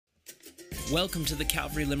Welcome to the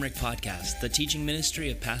Calvary Limerick Podcast, the teaching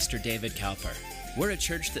ministry of Pastor David Cowper. We're a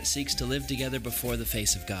church that seeks to live together before the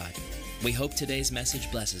face of God. We hope today's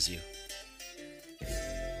message blesses you.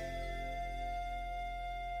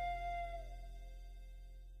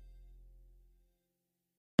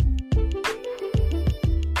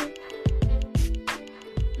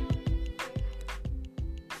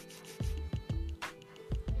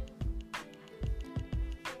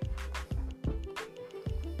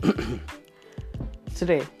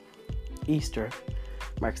 Today, Easter,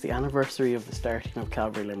 marks the anniversary of the starting of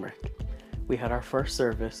Calvary Limerick. We had our first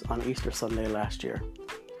service on Easter Sunday last year.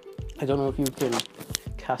 I don't know if you can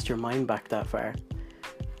cast your mind back that far.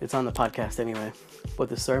 It's on the podcast anyway. But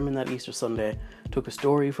the sermon that Easter Sunday took a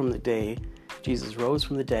story from the day Jesus rose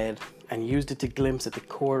from the dead and used it to glimpse at the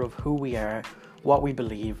core of who we are, what we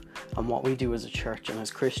believe, and what we do as a church and as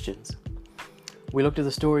Christians. We looked at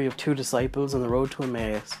the story of two disciples on the road to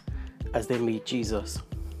Emmaus as they meet Jesus.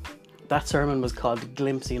 That sermon was called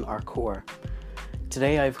Glimpsing Our Core.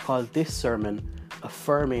 Today I've called this sermon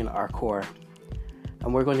Affirming Our Core.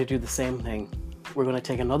 And we're going to do the same thing. We're going to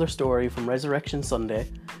take another story from Resurrection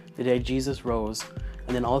Sunday, the day Jesus rose,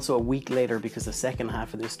 and then also a week later, because the second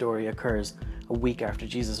half of this story occurs a week after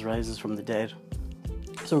Jesus rises from the dead.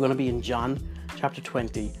 So we're going to be in John chapter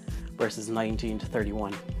 20, verses 19 to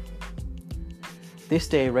 31. This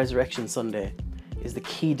day, Resurrection Sunday, is the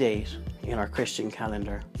key date in our Christian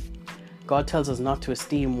calendar. God tells us not to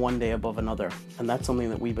esteem one day above another, and that's something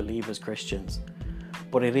that we believe as Christians.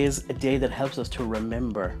 But it is a day that helps us to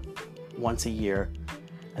remember once a year,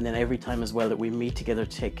 and then every time as well that we meet together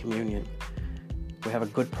to take communion. We have a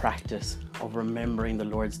good practice of remembering the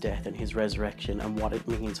Lord's death and his resurrection and what it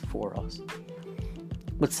means for us.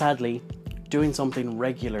 But sadly, doing something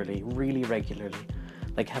regularly, really regularly,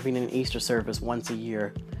 like having an Easter service once a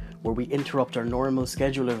year, where we interrupt our normal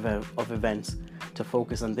schedule of events to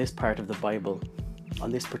focus on this part of the Bible,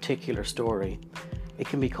 on this particular story, it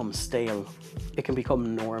can become stale, it can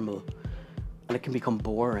become normal, and it can become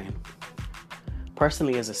boring.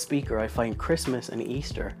 Personally, as a speaker, I find Christmas and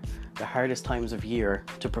Easter the hardest times of year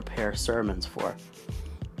to prepare sermons for.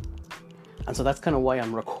 And so that's kind of why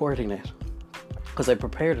I'm recording it, because I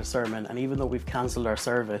prepared a sermon, and even though we've cancelled our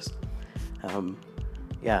service,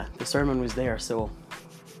 the sermon was there, so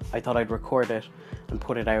I thought I'd record it and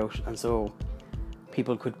put it out, and so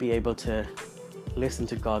people could be able to listen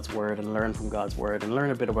to God's word and learn from God's word and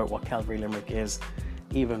learn a bit about what Calvary Limerick is,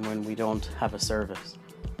 even when we don't have a service.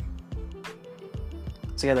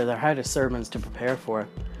 So yeah, they're the hardest sermons to prepare for,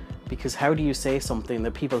 because how do you say something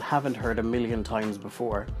that people haven't heard a million times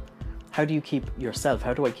before? How do you keep yourself,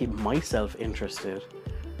 how do I keep myself interested,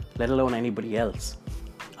 let alone anybody else?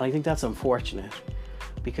 And I think that's unfortunate,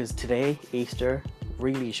 because today, Easter,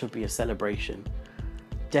 really should be a celebration.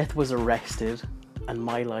 Death was arrested, and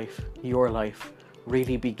my life, your life,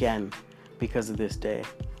 really began because of this day.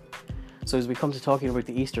 So as we come to talking about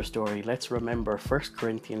the Easter story, let's remember 1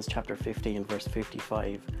 Corinthians chapter 15, verse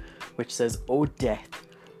 55, which says, "O death,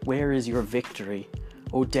 where is your victory?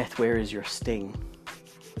 O death, where is your sting?"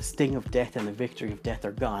 The sting of death and the victory of death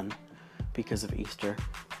are gone because of Easter.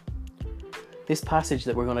 This passage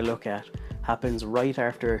that we're going to look at happens right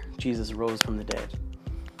after Jesus rose from the dead.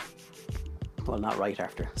 Well, not right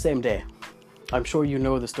after, same day. I'm sure you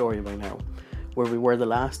know the story by now, where we were the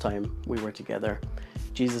last time we were together.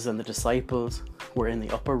 Jesus and the disciples were in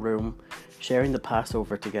the upper room, sharing the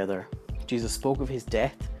Passover together. Jesus spoke of his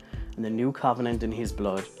death and the new covenant in his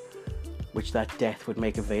blood, which that death would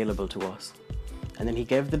make available to us. And then he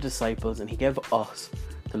gave the disciples and he gave us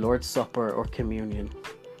the Lord's Supper or communion.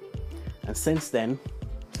 And since then,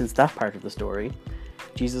 since that part of the story,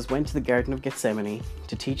 Jesus went to the Garden of Gethsemane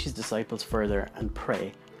to teach his disciples further and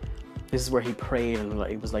pray. This is where he prayed, and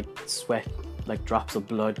it was like sweat, like drops of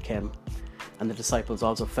blood came. And the disciples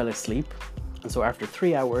also fell asleep. And so after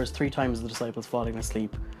 3 hours, 3 times the disciples falling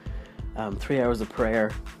asleep, 3 hours of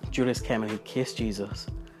prayer, Judas came and he kissed Jesus,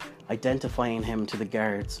 identifying him to the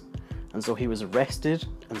guards. And so he was arrested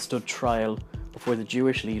and stood trial before the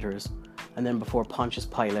Jewish leaders, and then before Pontius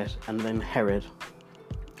Pilate, and then Herod.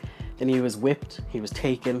 Then he was whipped, he was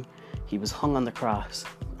taken, he was hung on the cross,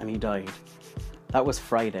 and he died. That was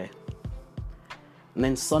Friday. And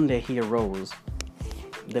then Sunday he arose.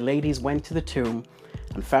 The ladies went to the tomb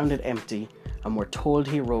and found it empty, and were told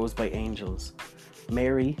he rose by angels.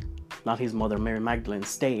 Mary, not his mother, Mary Magdalene,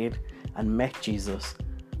 stayed and met Jesus,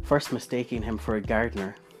 first mistaking him for a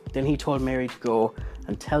gardener. Then he told Mary to go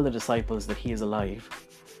and tell the disciples that he is alive.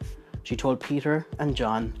 She told Peter and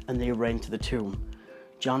John, and they ran to the tomb.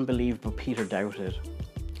 John believed, but Peter doubted.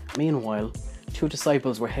 Meanwhile, 2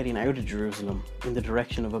 disciples were heading out of Jerusalem in the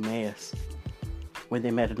direction of Emmaus. when they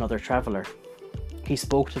met another traveler. He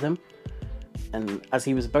spoke to them, and as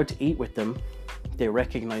he was about to eat with them, they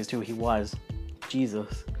recognized who he was,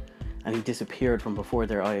 Jesus, and he disappeared from before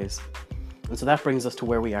their eyes. And so that brings us to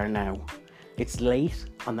where we are now. It's late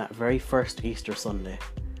on that very first Easter Sunday.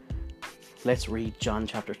 Let's read John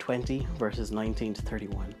chapter 20, verses 19 to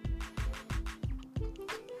 31.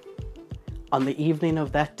 On the evening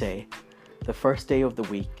of that day, the first day of the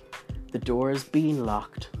week, the doors being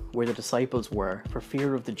locked where the disciples were for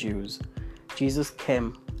fear of the Jews, Jesus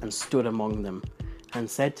came and stood among them and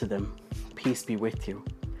said to them, "Peace be with you."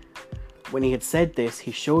 When he had said this,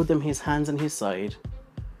 he showed them his hands and his side.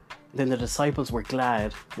 Then the disciples were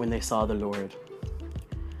glad when they saw the Lord.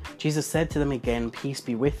 Jesus said to them again, "Peace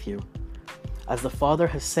be with you. As the Father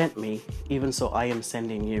has sent me, even so I am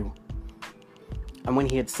sending you." And when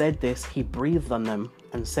he had said this, he breathed on them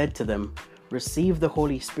and said to them, "Receive the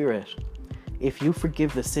Holy Spirit. If you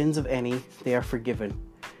forgive the sins of any, they are forgiven.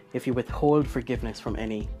 If you withhold forgiveness from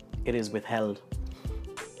any, it is withheld."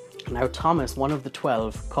 Now Thomas, one of the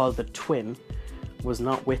 12, called the twin, was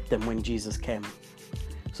not with them when Jesus came.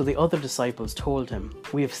 So the other disciples told him,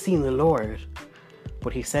 "We have seen the Lord."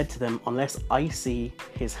 But he said to them, "Unless I see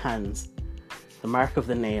his hands, the mark of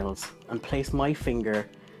the nails, and place my finger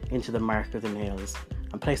into the mark of the nails,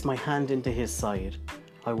 and place my hand into his side,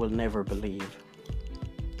 I will never believe."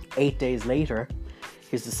 8 days later,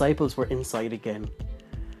 his disciples were inside again,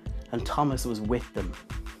 and Thomas was with them.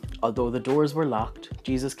 Although the doors were locked,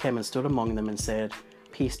 Jesus came and stood among them and said,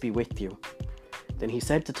 "Peace be with you." Then he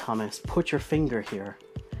said to Thomas, "Put your finger here.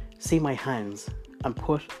 See my hands, and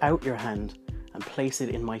put out your hand and place it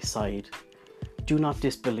in my side. Do not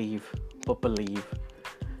disbelieve, but believe."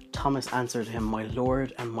 Thomas answered him, "My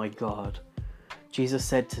Lord and my God." Jesus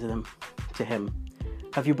said to him,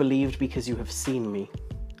 "Have you believed because you have seen me?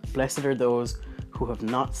 Blessed are those who have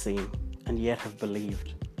not seen and yet have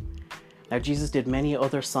believed." Now Jesus did many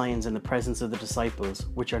other signs in the presence of the disciples,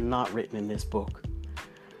 which are not written in this book.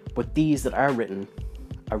 But these that are written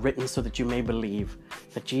so that you may believe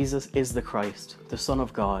that Jesus is the Christ, the Son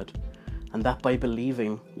of God, and that by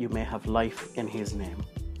believing you may have life in his name.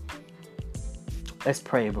 Let's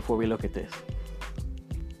pray before we look at this.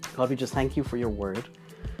 God, we just thank you for your word.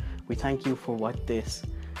 We thank you for what this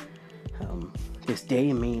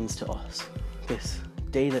day means to us. This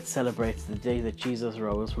day that celebrates the day that Jesus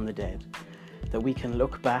rose from the dead. That we can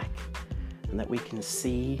look back and that we can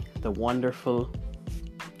see the wonderful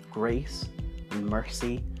grace and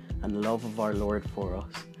mercy and love of our Lord for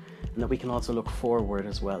us. And that we can also look forward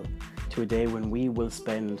as well to a day when we will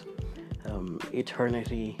spend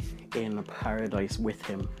eternity in a paradise with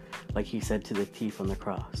him, like he said to the thief on the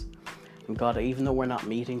cross. And God, even though we're not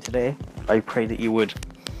meeting today, I pray that you would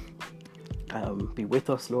be with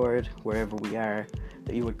us, Lord, wherever we are,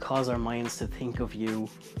 that you would cause our minds to think of you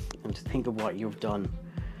and to think of what you've done,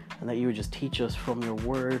 and that you would just teach us from your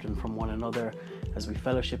word and from one another as we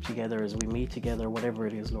fellowship together, as we meet together, whatever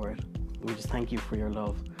it is, Lord. We just thank you for your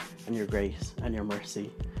love and your grace and your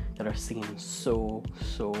mercy that are seen so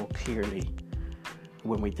clearly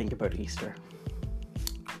when we think about Easter.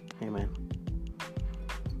 Amen.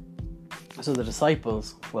 So the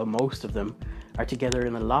disciples, well, most of them, are together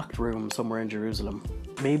in a locked room somewhere in Jerusalem,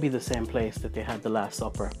 maybe the same place that they had the Last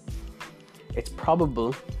Supper. It's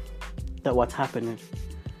probable that what's happening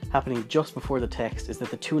just before the text is that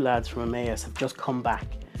the two lads from Emmaus have just come back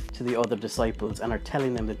to the other disciples and are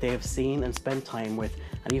telling them that they have seen and spent time with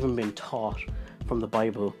and even been taught from the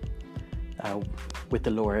Bible with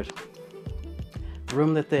the Lord. The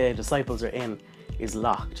room that the disciples are in is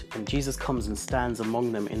locked, and Jesus comes and stands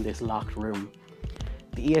among them in this locked room.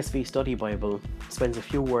 The ESV Study Bible spends a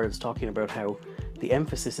few words talking about how the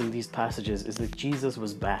emphasis in these passages is that Jesus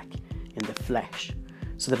was back in the flesh,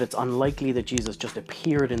 so that it's unlikely that Jesus just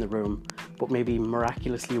appeared in the room, but maybe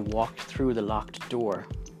miraculously walked through the locked door.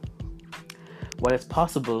 While it's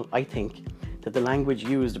possible, I think, that the language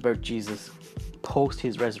used about Jesus post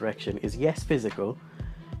his resurrection is, yes, physical.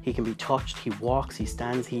 He can be touched, he walks, he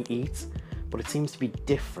stands, he eats, but it seems to be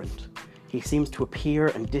different. He seems to appear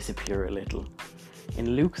and disappear a little.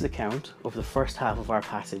 In Luke's account of the first half of our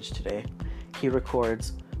passage today, he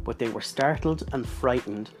records, "But they were startled and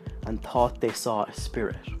frightened and thought they saw a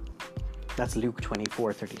spirit." That's Luke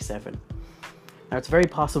 24:37. Now it's very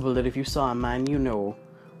possible that if you saw a man you know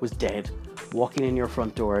was dead walking in your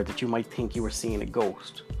front door, that you might think you were seeing a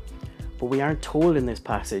ghost. But we aren't told in this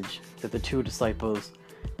passage that the two disciples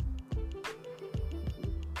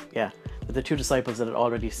that had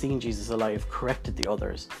already seen Jesus alive corrected the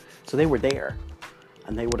others. So they were there,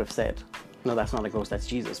 and they would have said, "No, that's not a ghost, that's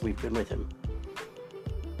Jesus, we've been with him."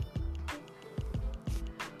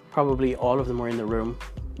 Probably all of them were in the room,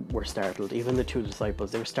 were startled. Even the 2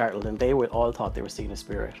 disciples, they were startled, and they all thought they were seeing a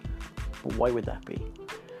spirit. But why would that be?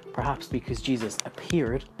 Perhaps because Jesus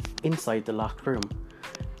appeared inside the locked room.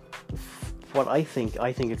 What I think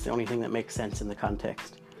it's the only thing that makes sense in the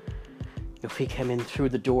context. If he came in through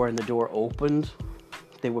the door and the door opened,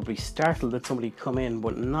 they would be startled that somebody come in,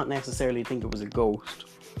 but not necessarily think it was a ghost.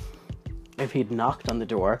 If he'd knocked on the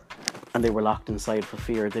door and they were locked inside for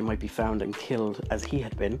fear they might be found and killed as he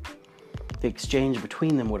had been, the exchange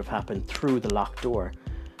between them would have happened through the locked door.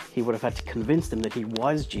 He would have had to convince them that he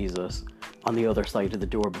was Jesus on the other side of the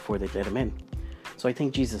door before they'd let him in. So I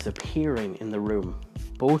think Jesus appearing in the room,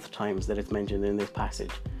 both times that it's mentioned in this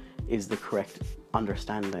passage, is the correct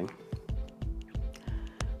understanding.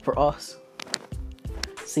 For us,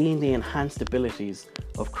 seeing the enhanced abilities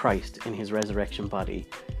of Christ in his resurrection body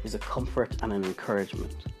is a comfort and an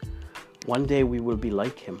encouragement. One day we will be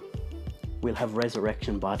like him. We'll have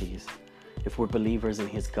resurrection bodies if we're believers in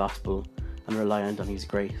his gospel and reliant on his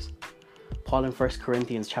grace. Paul in 1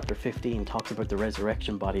 Corinthians chapter 15 talks about the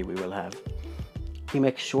resurrection body we will have. He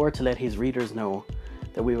makes sure to let his readers know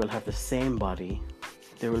that we will have the same body.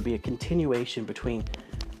 There will be a continuation between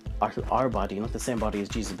our body, not the same body as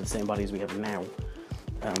Jesus, but the same body as we have now.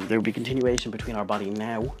 There will be continuation between our body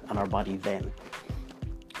now and our body then.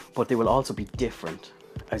 But they will also be different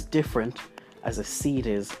as a seed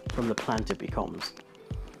is from the plant it becomes.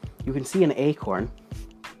 You can see an acorn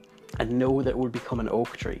and know that it will become an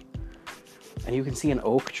oak tree. And you can see an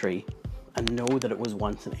oak tree and know that it was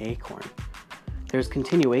once an acorn. There's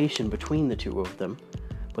continuation between the 2 of them,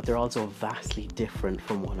 but they're also vastly different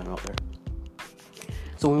from one another.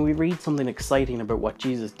 So when we read something exciting about what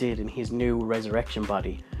Jesus did in his new resurrection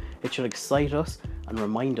body, it should excite us and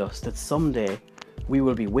remind us that someday we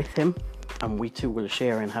will be with him and we too will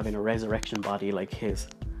share in having a resurrection body like his.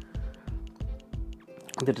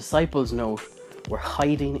 The disciples, note, were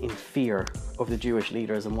hiding in fear of the Jewish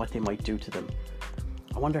leaders and what they might do to them.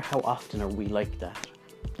 I wonder how often are we like that?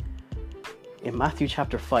 In Matthew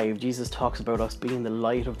chapter 5, Jesus talks about us being the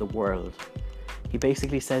light of the world. He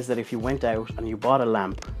basically says that if you went out and you bought a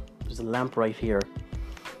lamp, there's a lamp right here,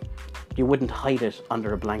 you wouldn't hide it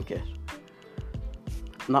under a blanket.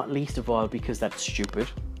 Not least of all because that's stupid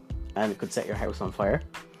and it could set your house on fire.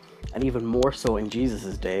 And even more so in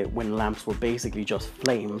Jesus' day when lamps were basically just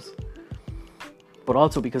flames. But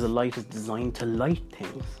also because a light is designed to light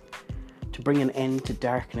things, to bring an end to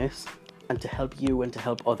darkness and to help you and to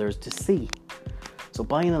help others to see. So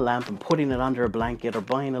buying a lamp and putting it under a blanket, or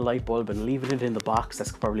buying a light bulb and leaving it in the box,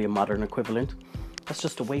 that's probably a modern equivalent, that's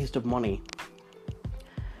just a waste of money.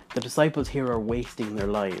 The disciples here are wasting their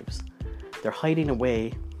lives. They're hiding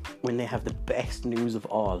away when they have the best news of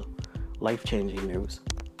all, life-changing news.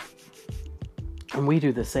 And we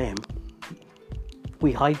do the same.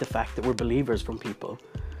 We hide the fact that we're believers from people.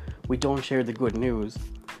 We don't share the good news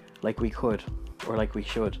like we could or like we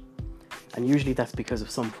should. And usually that's because of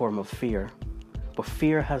some form of fear. But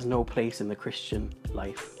fear has no place in the Christian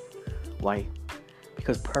life. Why?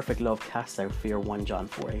 Because perfect love casts out fear, 1 John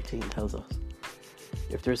 4:18 tells us.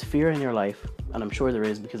 If there's fear in your life, and I'm sure there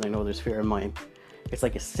is because I know there's fear in mine, it's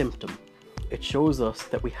like a symptom. It shows us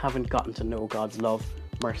that we haven't gotten to know God's love,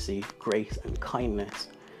 mercy, grace, and kindness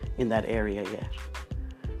in that area yet.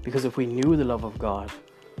 Because if we knew the love of God,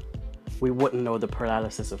 we wouldn't know the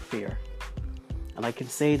paralysis of fear. And I can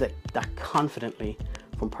say that confidently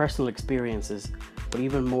from personal experiences, but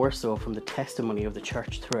even more so from the testimony of the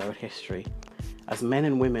church throughout history, as men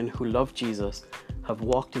and women who love Jesus have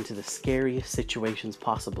walked into the scariest situations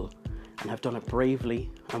possible and have done it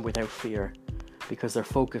bravely and without fear because their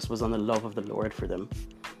focus was on the love of the Lord for them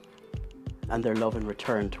and their love in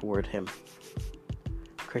return toward him.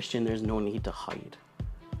 Christian, there's no need to hide.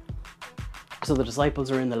 So the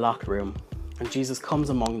disciples are in the locked room and Jesus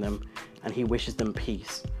comes among them and he wishes them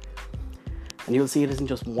peace. And you'll see it isn't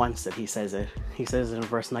just once that he says it. He says it in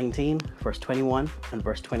verse 19, verse 21, and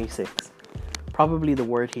verse 26. Probably the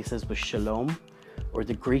word he says was shalom, or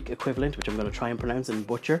the Greek equivalent, which I'm going to try and pronounce and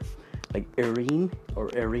butcher, like Irene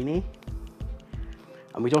or Irene.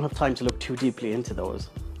 And we don't have time to look too deeply into those.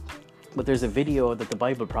 But there's a video that the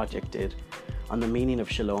Bible Project did on the meaning of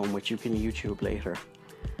shalom, which you can YouTube later.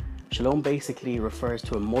 Shalom basically refers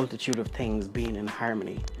to a multitude of things being in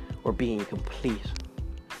harmony or being complete.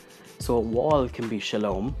 So a wall can be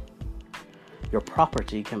shalom, your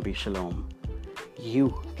property can be shalom,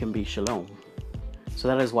 you can be shalom. So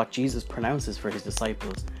that is what Jesus pronounces for his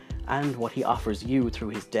disciples and what he offers you through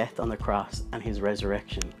his death on the cross and his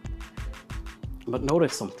resurrection. But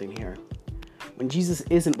notice something here. When Jesus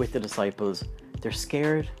isn't with the disciples, they're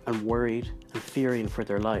scared and worried and fearing for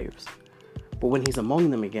their lives. But when he's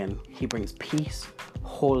among them again, he brings peace,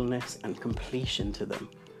 wholeness, and completion to them.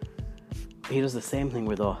 He does the same thing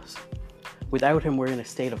with us. Without him, we're in a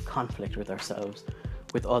state of conflict with ourselves,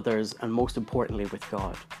 with others, and most importantly, with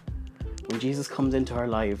God. When Jesus comes into our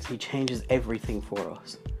lives, he changes everything for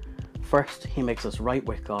us. First, he makes us right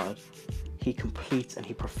with God. He completes and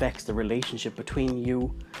he perfects the relationship between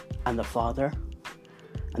you and the Father.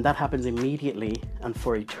 And that happens immediately and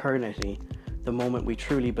for eternity, the moment we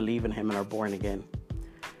truly believe in him and are born again.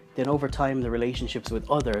 Then over time, the relationships with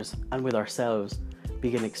others and with ourselves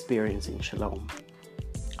begin experiencing shalom.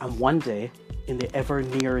 And one day, in the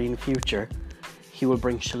ever-nearing future, he will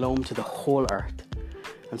bring shalom to the whole earth.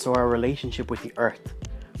 And so our relationship with the earth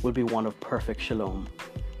will be one of perfect shalom.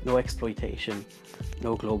 No exploitation,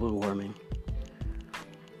 no global warming.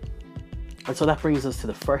 And so that brings us to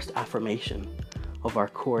the first affirmation of our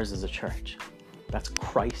cores as a church. That's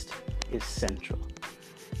Christ is central.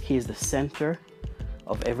 He is the center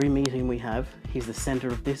of every meeting we have. He's the center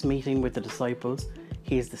of this meeting with the disciples.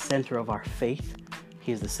 He is the center of our faith.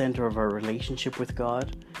 He is the center of our relationship with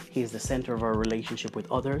God. He is the center of our relationship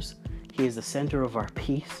with others. He is the center of our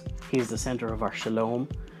peace. He is the center of our shalom.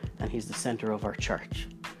 And he's the center of our church.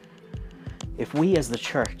 If we as the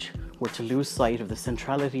church were to lose sight of the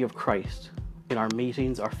centrality of Christ in our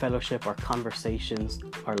meetings, our fellowship, our conversations,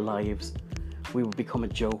 our lives, we would become a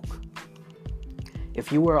joke.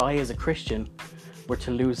 If you or I as a Christian were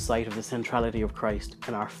to lose sight of the centrality of Christ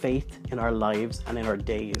in our faith, in our lives, and in our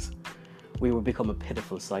days, we would become a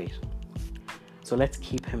pitiful sight. So let's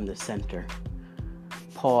keep him the center.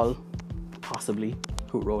 Paul, possibly,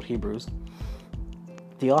 who wrote Hebrews,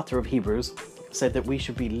 the author of Hebrews, said that we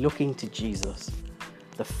should be looking to Jesus,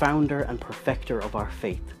 the founder and perfecter of our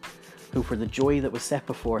faith, who for the joy that was set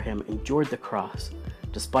before him endured the cross,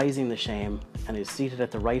 despising the shame, and is seated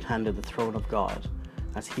at the right hand of the throne of God,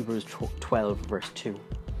 as Hebrews 12 verse 2.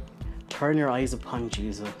 Turn your eyes upon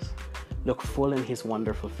Jesus, look full in his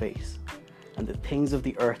wonderful face, and the things of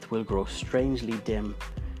the earth will grow strangely dim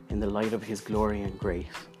in the light of his glory and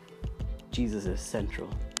grace. Jesus is central.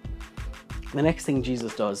 The next thing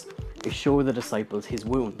Jesus does is show the disciples his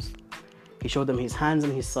wounds. He showed them his hands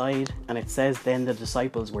and his side, and it says then the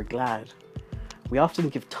disciples were glad. We often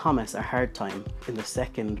give Thomas a hard time in the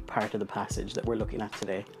second part of the passage that we're looking at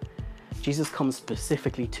today. Jesus comes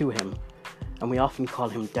specifically to him, and we often call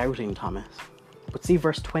him Doubting Thomas. But see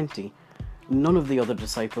verse 20, none of the other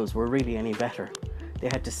disciples were really any better. They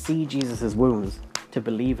had to see Jesus' wounds to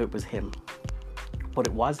believe it was him. But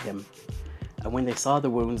it was him. And when they saw the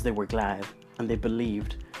wounds, they were glad, and they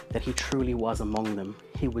believed that he truly was among them.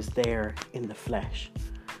 He was there in the flesh.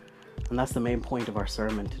 And that's the main point of our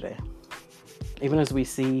sermon today. Even as we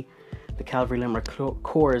see the Calvary Limerick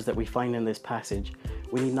cores that we find in this passage,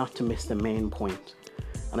 we need not to miss the main point.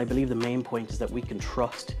 And I believe the main point is that we can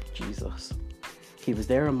trust Jesus. He was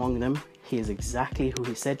there among them. He is exactly who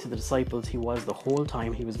he said to the disciples he was the whole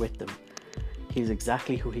time he was with them. He is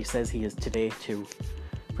exactly who he says he is today too.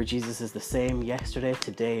 For Jesus is the same yesterday,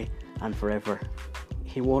 today, and forever.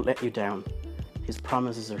 He won't let you down. His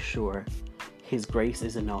promises are sure. His grace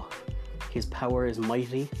is enough. His power is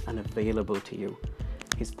mighty and available to you.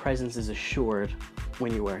 His presence is assured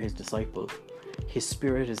when you are his disciple. His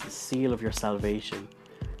spirit is the seal of your salvation,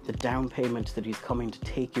 the down payment that he's coming to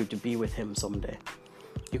take you to be with him someday.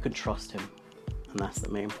 You can trust him, and that's the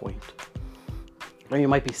main point. Now you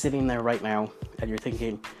might be sitting there right now and you're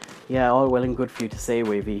thinking, yeah, all well and good for you to say,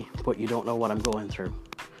 Wavy, but you don't know what I'm going through.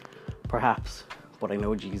 Perhaps, but I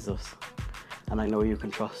know Jesus, and I know you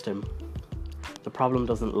can trust him. The problem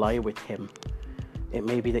doesn't lie with him. It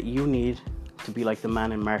may be that you need to be like the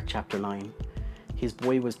man in Mark chapter 9. His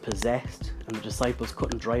boy was possessed, and the disciples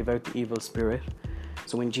couldn't drive out the evil spirit.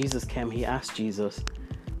 So when Jesus came, he asked Jesus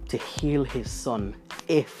to heal his son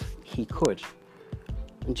if he could.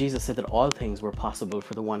 And Jesus said that all things were possible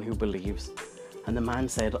for the one who believes. And the man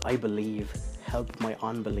said, I believe, help my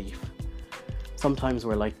unbelief. Sometimes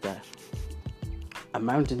we're like that. A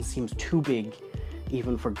mountain seems too big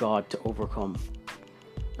even for God to overcome.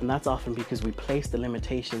 And that's often because we place the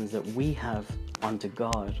limitations that we have onto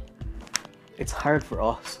God. It's hard for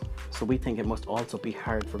us, so we think it must also be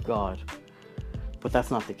hard for God. But that's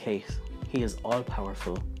not the case. He is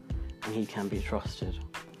all-powerful, and he can be trusted.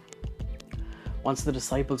 Once the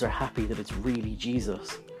disciples are happy that it's really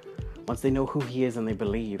Jesus, once they know who he is and they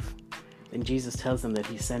believe, then Jesus tells them that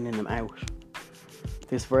he's sending them out.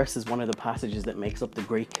 This verse is one of the passages that makes up the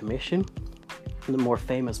Great Commission. The more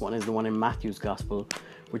famous one is the one in Matthew's Gospel,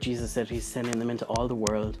 where Jesus said he's sending them into all the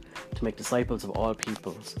world to make disciples of all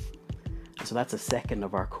peoples. And so that's a second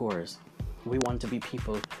of our cores. We want to be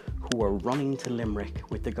people who are running to Limerick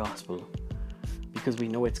with the gospel, because we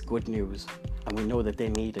know it's good news and we know that they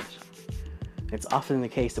need it. It's often the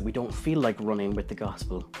case that we don't feel like running with the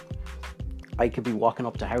gospel. I could be walking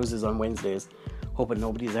up to houses on Wednesdays hoping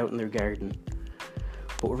nobody's out in their garden.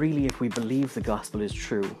 But really, if we believe the gospel is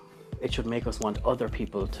true, it should make us want other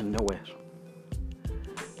people to know it.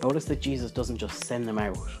 Notice that Jesus doesn't just send them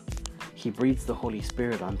out. He breathes the Holy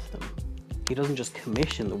Spirit onto them. He doesn't just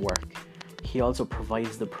commission the work. He also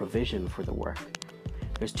provides the provision for the work.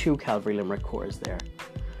 There's 2 Calvary Limerick cores there.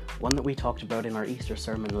 One that we talked about in our Easter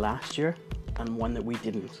sermon last year, and one that we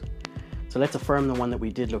didn't. So let's affirm the one that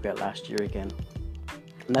we did look at last year again.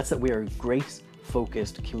 And that's that we are a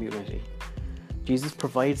grace-focused community. Jesus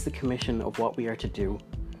provides the commission of what we are to do,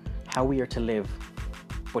 how we are to live,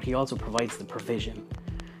 but he also provides the provision.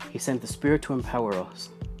 He sent the Spirit to empower us,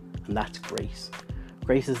 and that's grace.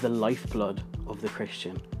 Grace is the lifeblood of the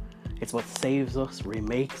Christian. It's what saves us,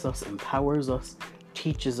 remakes us, empowers us,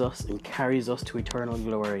 teaches us, and carries us to eternal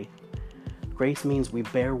glory. Grace means we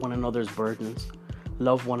bear one another's burdens,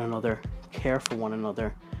 love one another, care for one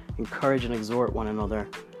another, encourage and exhort one another,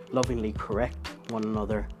 lovingly correct one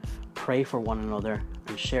another, pray for one another,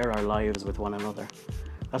 and share our lives with one another.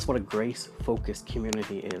 That's what a grace-focused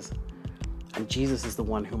community is. And Jesus is the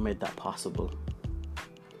one who made that possible.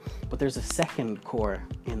 But there's a second core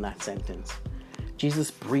in that sentence.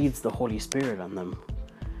 Jesus breathes the Holy Spirit on them.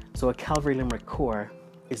 So a Calvary Limerick core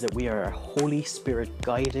is that we are a Holy Spirit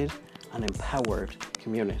guided and empowered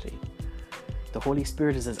community. The Holy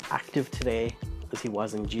Spirit is as active today as he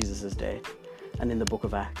was in Jesus' day and in the book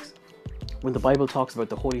of Acts. When the Bible talks about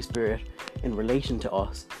the Holy Spirit in relation to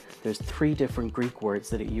us, there's 3 different Greek words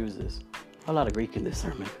that it uses. A lot of Greek in this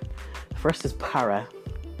sermon. The first is para.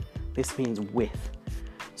 This means with.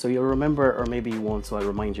 So you'll remember, or maybe you won't, so I'll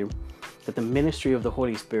remind you, that the ministry of the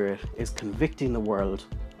Holy Spirit is convicting the world.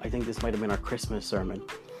 I think this might have been our Christmas sermon.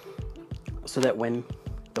 So that when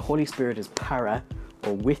the Holy Spirit is para,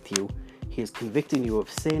 or with you, he is convicting you of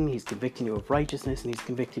sin, he's convicting you of righteousness, and he's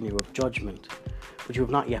convicting you of judgment, which you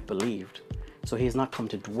have not yet believed. So he has not come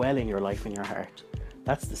to dwell in your life, in your heart.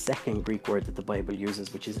 That's the second Greek word that the Bible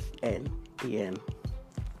uses, which is en,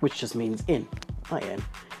 which just means in, I-N.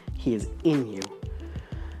 He is in you.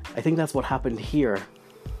 I think that's what happened here,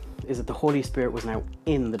 is that the Holy Spirit was now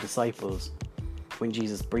in the disciples when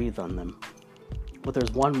Jesus breathed on them. But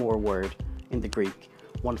there's one more word in the Greek,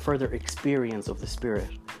 one further experience of the Spirit,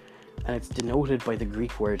 and it's denoted by the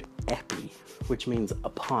Greek word epi, which means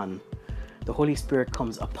upon. The Holy Spirit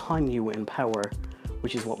comes upon you in power,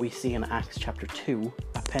 which is what we see in Acts chapter 2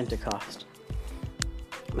 at Pentecost.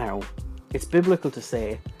 Now, it's biblical to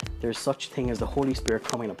say there's such thing as the Holy Spirit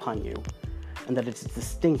coming upon you, and that it's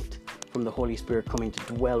distinct from the Holy Spirit coming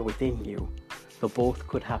to dwell within you, though both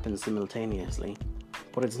could happen simultaneously.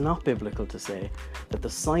 But it's not biblical to say that the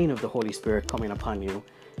sign of the Holy Spirit coming upon you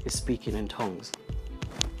is speaking in tongues.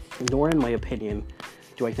 Nor, in my opinion,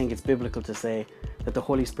 do I think it's biblical to say that the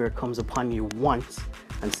Holy Spirit comes upon you once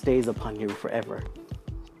and stays upon you forever.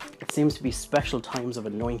 It seems to be special times of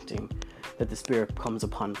anointing that the Spirit comes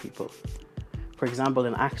upon people. For example,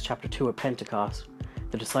 in Acts chapter 2 at Pentecost,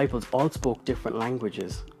 the disciples all spoke different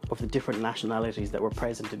languages of the different nationalities that were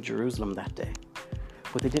present in Jerusalem that day,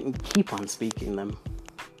 but they didn't keep on speaking them.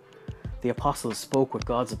 The apostles spoke with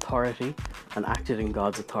God's authority and acted in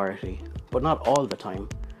God's authority, but not all the time.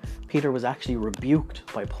 Peter was actually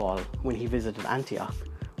rebuked by Paul when he visited Antioch,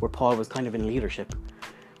 where Paul was kind of in leadership,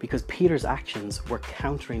 because Peter's actions were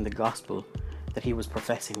countering the gospel that he was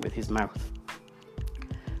professing with his mouth.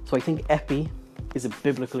 So I think epi is a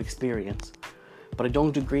biblical experience, but I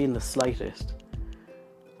don't agree in the slightest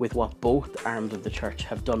with what both arms of the church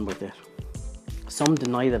have done with it. Some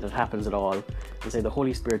deny that it happens at all and say the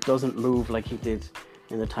Holy Spirit doesn't move like he did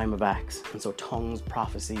in the time of Acts, and so tongues,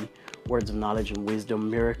 prophecy, words of knowledge and wisdom,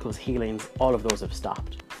 miracles, healings, all of those have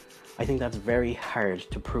stopped. I think that's very hard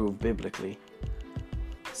to prove biblically.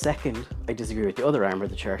 Second, I disagree with the other arm of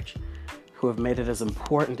the church, who have made it as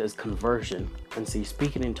important as conversion and see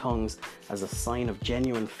speaking in tongues as a sign of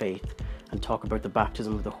genuine faith and talk about the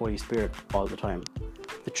baptism of the Holy Spirit all the time.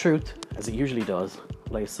 The truth, as it usually does,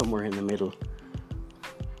 lies somewhere in the middle,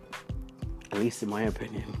 at least in my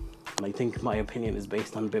opinion. And I think my opinion is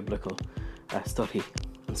based on biblical study.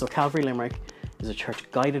 And so Calvary Limerick is a church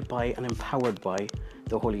guided by and empowered by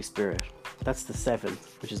the Holy Spirit. That's the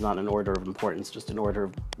 7th, which is not an order of importance, just an order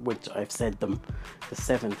of which I've said them, the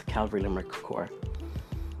 7th Calvary Limerick core.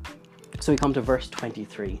 So we come to verse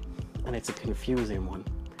 23, and it's a confusing one.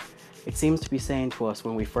 It seems to be saying to us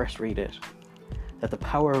when we first read it, that the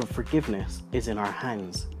power of forgiveness is in our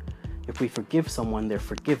hands. If we forgive someone, they're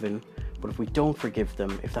forgiven, but if we don't forgive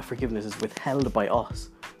them, if that forgiveness is withheld by us,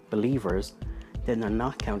 believers, then they're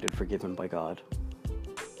not counted forgiven by God.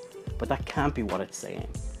 But that can't be what it's saying.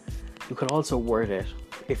 You could also word it,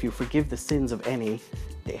 if you forgive the sins of any,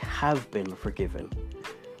 they have been forgiven.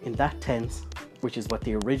 In that tense, which is what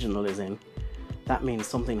the original is in, that means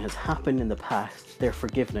something has happened in the past, their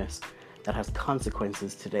forgiveness, that has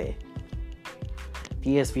consequences today.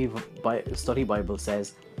 The ESV Study Bible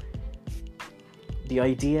says, the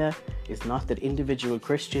idea is not that individual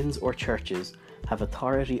Christians or churches have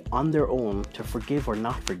authority on their own to forgive or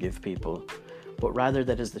not forgive people, but rather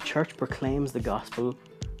that as the church proclaims the gospel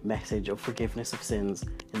message of forgiveness of sins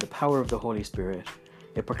in the power of the Holy Spirit,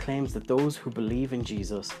 it proclaims that those who believe in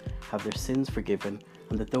Jesus have their sins forgiven,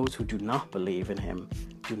 and that those who do not believe in him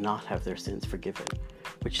do not have their sins forgiven,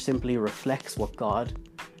 which simply reflects what God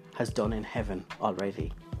has done in heaven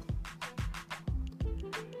already.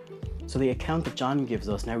 So the account that John gives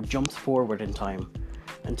us now jumps forward in time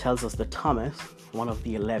and tells us that Thomas, one of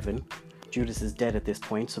the 11, Judas is dead at this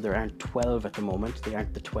point, so there aren't 12 at the moment, they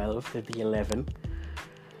aren't the 12, they're the 11.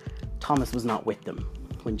 Thomas was not with them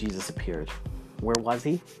when Jesus appeared. Where was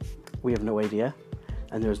he? We have no idea,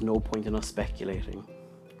 and there's no point in us speculating.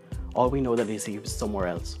 All we know that is he was somewhere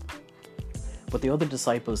else. But the other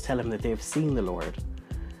disciples tell him that they have seen the Lord.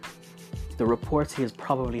 The reports he has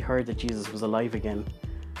probably heard that Jesus was alive again,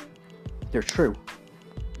 they're true.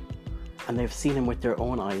 And they've seen him with their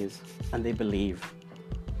own eyes, and they believe.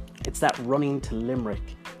 It's that running to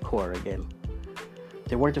Limerick core again.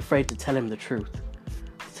 They weren't afraid to tell him the truth,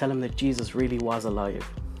 to tell him that Jesus really was alive.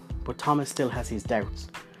 But Thomas still has his doubts,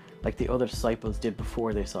 like the other disciples did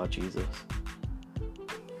before they saw Jesus,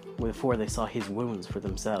 before they saw his wounds for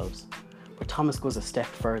themselves. But Thomas goes a step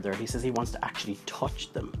further. He says he wants to actually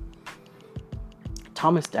touch them.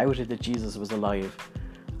 Thomas doubted that Jesus was alive,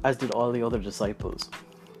 as did all the other disciples.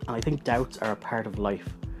 And I think doubts are a part of life.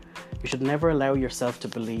 You should never allow yourself to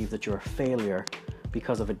believe that you're a failure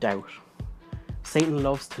because of a doubt. Satan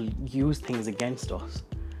loves to use things against us,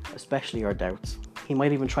 especially our doubts. He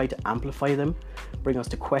might even try to amplify them, bring us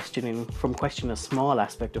to questioning a small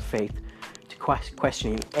aspect of faith to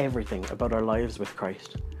questioning everything about our lives with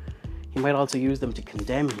Christ. He might also use them to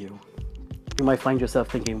condemn you. You might find yourself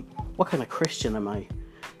thinking, what kind of Christian am I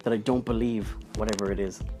that I don't believe whatever it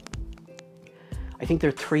is? I think there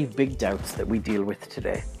are three big doubts that we deal with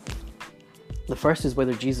today. The first is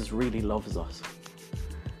whether Jesus really loves us.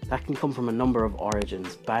 That can come from a number of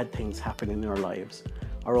origins, bad things happening in our lives,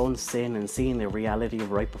 our own sin and seeing the reality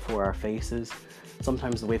of right before our faces.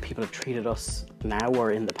 Sometimes the way people have treated us now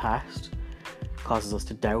or in the past causes us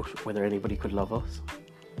to doubt whether anybody could love us.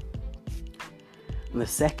 And the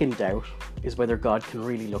second doubt is whether God can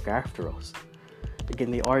really look after us.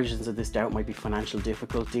 Again, the origins of this doubt might be financial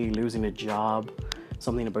difficulty, losing a job,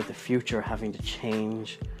 something about the future having to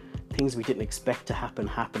change, things we didn't expect to happen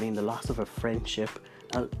happening, the loss of a friendship,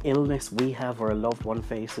 an illness we have or a loved one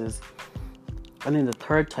faces. And then the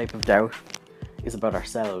third type of doubt is about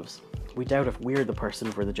ourselves. We doubt if we're the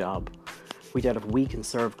person for the job. We doubt if we can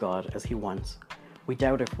serve God as he wants. We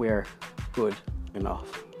doubt if we're good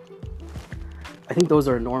enough. I think those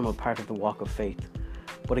are a normal part of the walk of faith.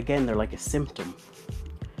 But again, they're like a symptom.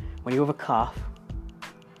 When you have a cough,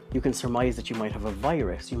 you can surmise that you might have a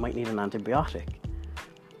virus. You might need an antibiotic.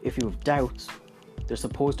 If you have doubts, they're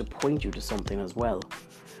supposed to point you to something as well.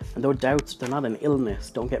 And though doubts, they're not an illness,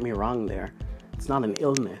 don't get me wrong there. It's not an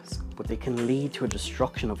illness, but they can lead to a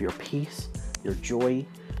destruction of your peace, your joy,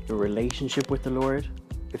 your relationship with the Lord,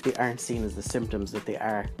 if they aren't seen as the symptoms that they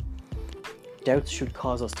are. Doubts should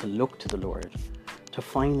cause us to look to the Lord, to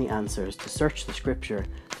find the answers, to search the scripture,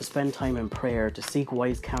 to spend time in prayer, to seek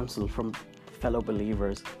wise counsel from fellow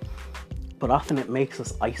believers. But often it makes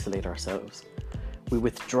us isolate ourselves. We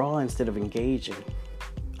withdraw instead of engaging,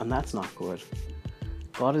 and that's not good.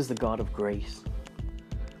 God is the God of grace.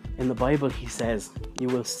 In the Bible, he says, "You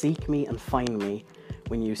will seek me and find me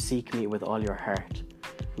when you seek me with all your heart,"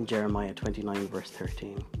 in Jeremiah 29 verse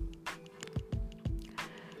 13.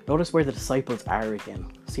 Notice where the disciples are again.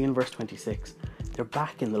 See in verse 26, they're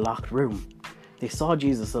back in the locked room. They saw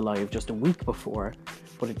Jesus alive just a week before,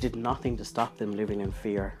 but it did nothing to stop them living in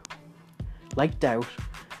fear. Like doubt,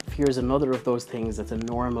 fear is another of those things that's a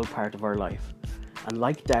normal part of our life. And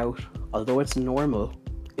like doubt, although it's normal,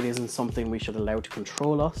 it isn't something we should allow to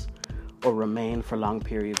control us or remain for long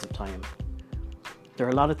periods of time. There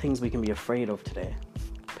are a lot of things we can be afraid of today.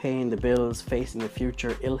 Paying the bills, facing the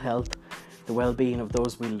future, ill health, the well-being of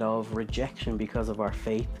those we love, rejection because of our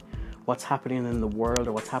faith, what's happening in the world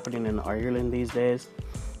or what's happening in Ireland these days,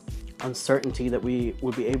 uncertainty that we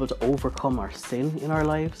will be able to overcome our sin in our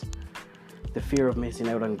lives, the fear of missing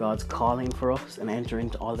out on God's calling for us and enter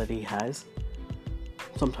into all that he has.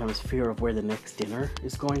 sometimes fear of where the next dinner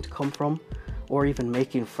is going to come from, or even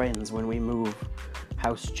making friends when we move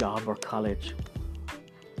house, job, or college.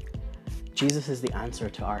 Jesus is the answer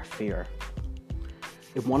to our fear.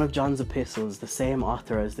 In one of John's epistles, the same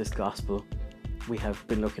author as this gospel we have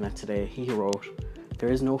been looking at today, he wrote,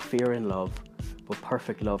 "There is no fear in love, but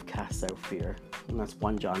perfect love casts out fear." And that's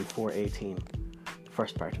 1 John 4:18, the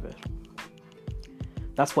first part of it.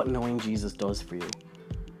 That's what knowing Jesus does for you.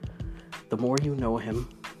 The more you know him,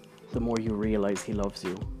 the more you realize he loves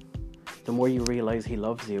you. The more you realize he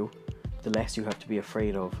loves you, the less you have to be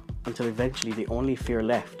afraid of, until eventually the only fear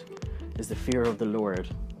left is the fear of the Lord,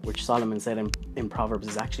 which Solomon said in Proverbs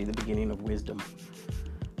is actually the beginning of wisdom.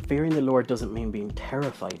 Fearing the Lord doesn't mean being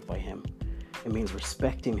terrified by him. It means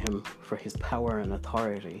respecting him for his power and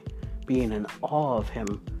authority, being in awe of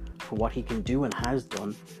him for what he can do and has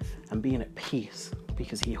done, and being at peace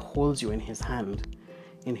because he holds you in his hand,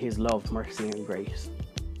 in his love, mercy, and grace.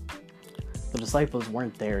 The disciples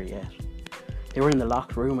weren't there yet. They were in the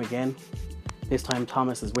locked room again. This time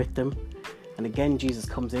Thomas is with them, and again Jesus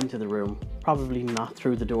comes into the room, probably not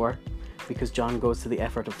through the door, because John goes to the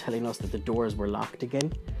effort of telling us that the doors were locked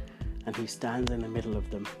again, and he stands in the middle of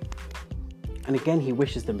them. And again he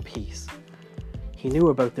wishes them peace. He knew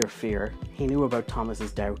about their fear, he knew about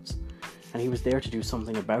Thomas's doubts, and he was there to do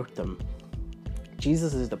something about them.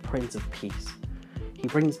 Jesus is the Prince of Peace. He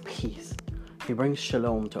brings peace. He brings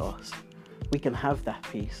shalom to us. We can have that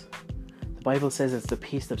peace. The Bible says it's the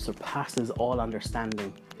peace that surpasses all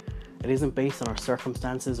understanding. It isn't based on our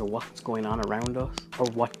circumstances or what's going on around us or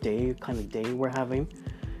what kind of day we're having.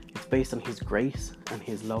 It's based on his grace and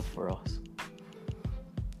his love for us.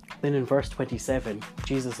 Then in verse 27,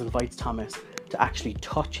 Jesus invites Thomas to actually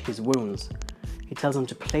touch his wounds. He tells him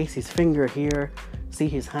to place his finger here, see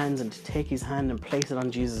his hands, and to take his hand and place it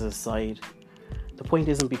on Jesus' side. The point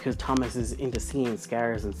isn't because Thomas is into seeing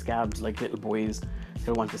scars and scabs like little boys.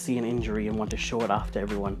 He'll want to see an injury and want to show it off to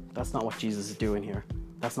everyone. That's not what Jesus is doing here.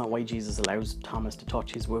 That's not why Jesus allows Thomas to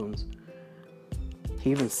touch his wounds.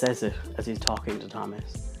 He even says it as he's talking to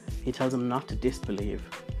Thomas. He tells him not to disbelieve,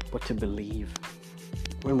 but to believe.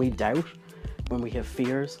 When we doubt, when we have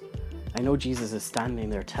fears, I know Jesus is standing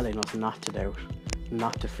there telling us not to doubt,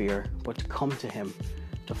 not to fear, but to come to him,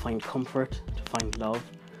 to find comfort, to find love,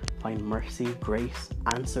 find mercy, grace,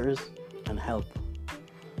 answers, and help.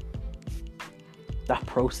 That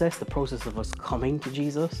process, the process of us coming to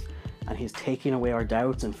Jesus, and he's taking away our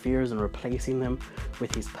doubts and fears and replacing them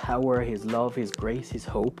with his power, his love, his grace, his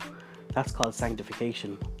hope, that's called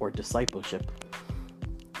sanctification or discipleship.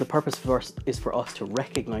 The purpose is for us to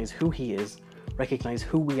recognize who he is, recognize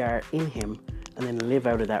who we are in him, and then live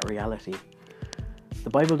out of that reality. The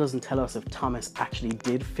Bible doesn't tell us if Thomas actually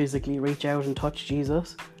did physically reach out and touch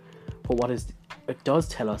Jesus, but what it does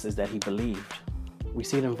tell us is that he believed. We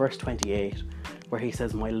see it in verse 28, where he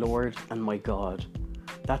says, "My Lord and my God."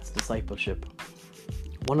 That's discipleship.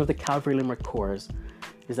 One of the Calvary Limerick cores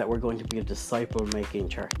is that we're going to be a disciple-making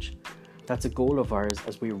church. That's a goal of ours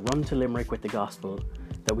as we run to Limerick with the gospel,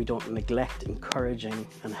 that we don't neglect encouraging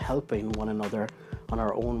and helping one another on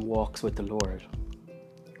our own walks with the Lord.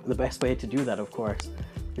 And the best way to do that, of course,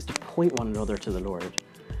 is to point one another to the Lord,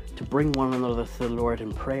 to bring one another to the Lord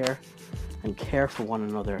in prayer and care for one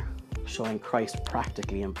another, showing Christ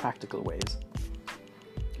practically in practical ways.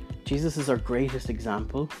 Jesus is our greatest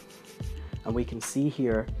example, and we can see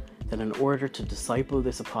here that in order to disciple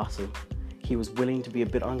this apostle, he was willing to be a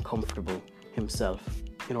bit uncomfortable himself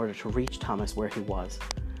in order to reach Thomas where he was.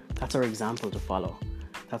 That's our example to follow.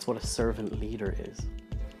 That's what a servant leader is.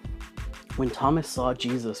 When Thomas saw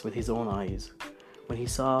Jesus with his own eyes, when he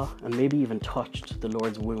saw and maybe even touched the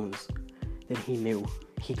Lord's wounds, then he knew,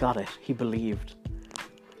 he got it, he believed.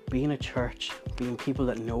 Being a church, being people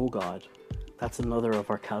that know God, that's another of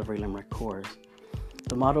our Calvary Limerick cores.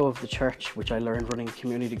 The motto of the church, which I learned running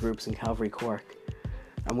community groups in Calvary Cork,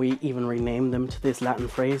 and we even renamed them to this Latin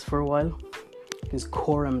phrase for a while, is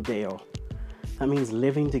Coram Deo. That means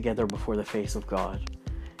living together before the face of God.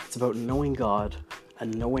 It's about knowing God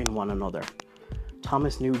and knowing one another.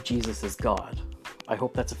 Thomas knew Jesus as God. I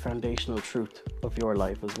hope that's a foundational truth of your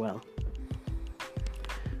life as well.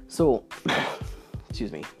 So,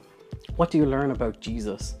 what do you learn about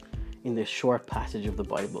Jesus in this short passage of the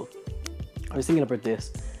Bible? I was thinking about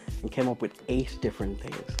this and came up with 8 different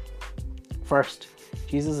things. First,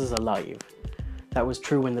 Jesus is alive. That was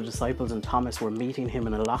true when the disciples and Thomas were meeting him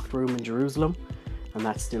in a locked room in Jerusalem, and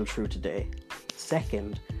that's still true today.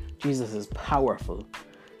 Second, Jesus is powerful.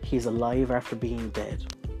 He's alive after being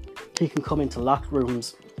dead. He can come into locked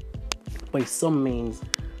rooms by some means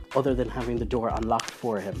other than having the door unlocked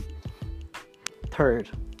for him. Third,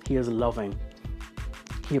 he is loving.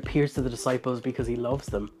 He appears to the disciples because he loves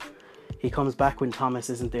them. He comes back when Thomas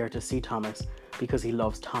isn't there to see Thomas because he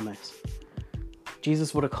loves Thomas.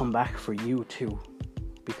 Jesus would have come back for you too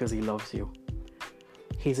because he loves you.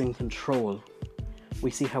 He's in control. We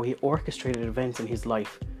see how he orchestrated events in his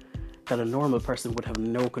life that a normal person would have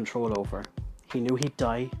no control over. He knew he'd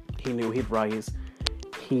die. He knew he'd rise.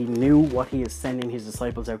 He knew what he is sending his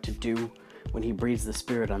disciples out to do when he breathes the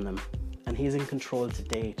Spirit on them. And he's in control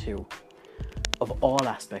today too, of all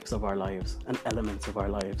aspects of our lives and elements of our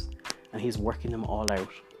lives. And he's working them all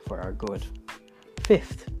out for our good.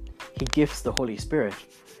 Fifth, he gifts the Holy Spirit.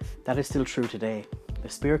 That is still true today. The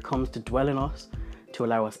Spirit comes to dwell in us, to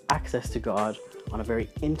allow us access to God on a very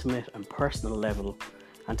intimate and personal level,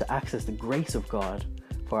 and to access the grace of God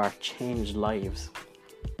for our changed lives.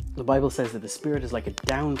 The Bible says that the Spirit is like a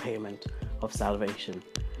down payment of salvation.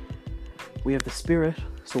 We have the Spirit,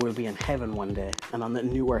 so we'll be in heaven one day, and on the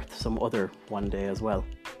new earth some other one day as well.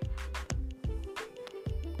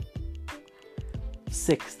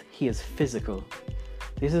 Sixth, he is physical.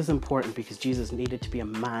 This is important because Jesus needed to be a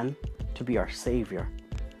man to be our Savior.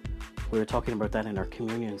 We were talking about that in our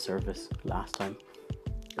communion service last time.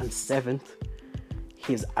 And seventh,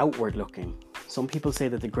 he is outward looking. Some people say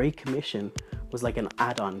that the Great Commission was like an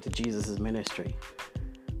add-on to Jesus' ministry.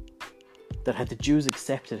 That had the Jews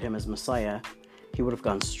accepted him as Messiah, he would have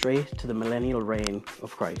gone straight to the millennial reign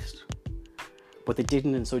of Christ. But they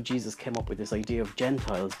didn't, and so Jesus came up with this idea of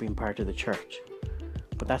Gentiles being part of the church.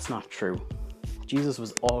 But that's not true. Jesus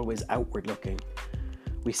was always outward looking.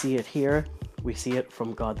 We see it here. We see it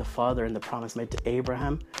from God the Father in the promise made to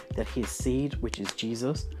Abraham that his seed, which is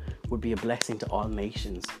Jesus, would be a blessing to all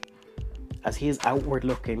nations. As he is outward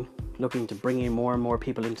looking to bring in more and more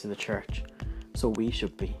people into the church, so we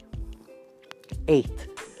should be. Eighth,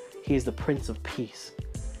 he is the Prince of Peace.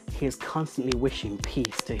 He is constantly wishing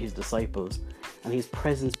peace to his disciples, and his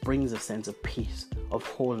presence brings a sense of peace, of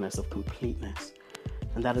wholeness, of completeness.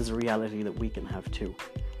 And that is a reality that we can have too.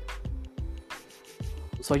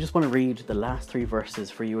 So I just want to read the last 3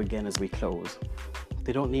 verses for you again as we close.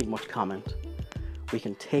 They don't need much comment. We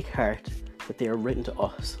can take heart that they are written to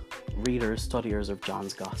us, readers, studiers of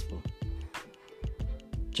John's Gospel.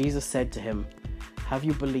 Jesus said to him, "Have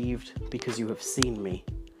you believed because you have seen me?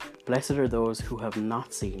 Blessed are those who have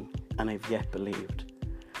not seen and have yet believed."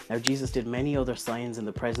 Now Jesus did many other signs in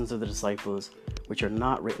the presence of the disciples, which are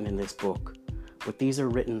not written in this book, but these are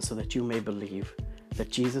written so that you may believe that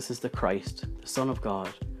Jesus is the Christ, the Son of God,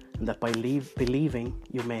 and that by believing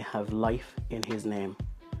you may have life in his name.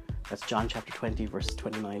 That's John chapter 20, verses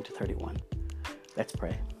 29 to 31. Let's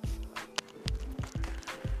pray.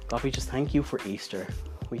 God, we just thank you for Easter.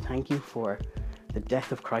 We thank you for the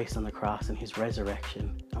death of Christ on the cross and his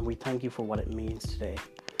resurrection, and we thank you for what it means today.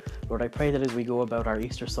 Lord, I pray that as we go about our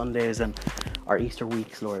Easter Sundays and our Easter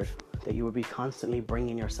weeks, Lord, that you would be constantly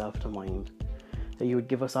bringing yourself to mind, that you would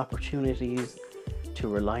give us opportunities to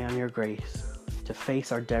rely on your grace, to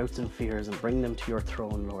face our doubts and fears and bring them to your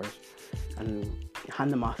throne, Lord, and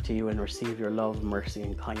hand them off to you and receive your love, mercy,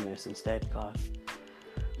 and kindness instead, God.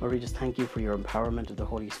 Lord, we just thank you for your empowerment of the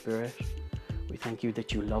Holy Spirit. We thank you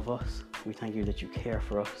that you love us. We thank you that you care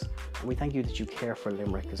for us. And we thank you that you care for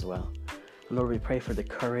Limerick as well. And Lord, we pray for the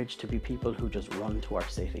courage to be people who just run to our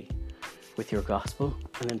city with your gospel,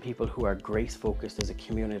 and then people who are grace-focused as a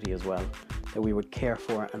community as well, that we would care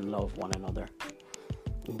for and love one another.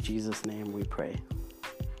 In Jesus' name we pray.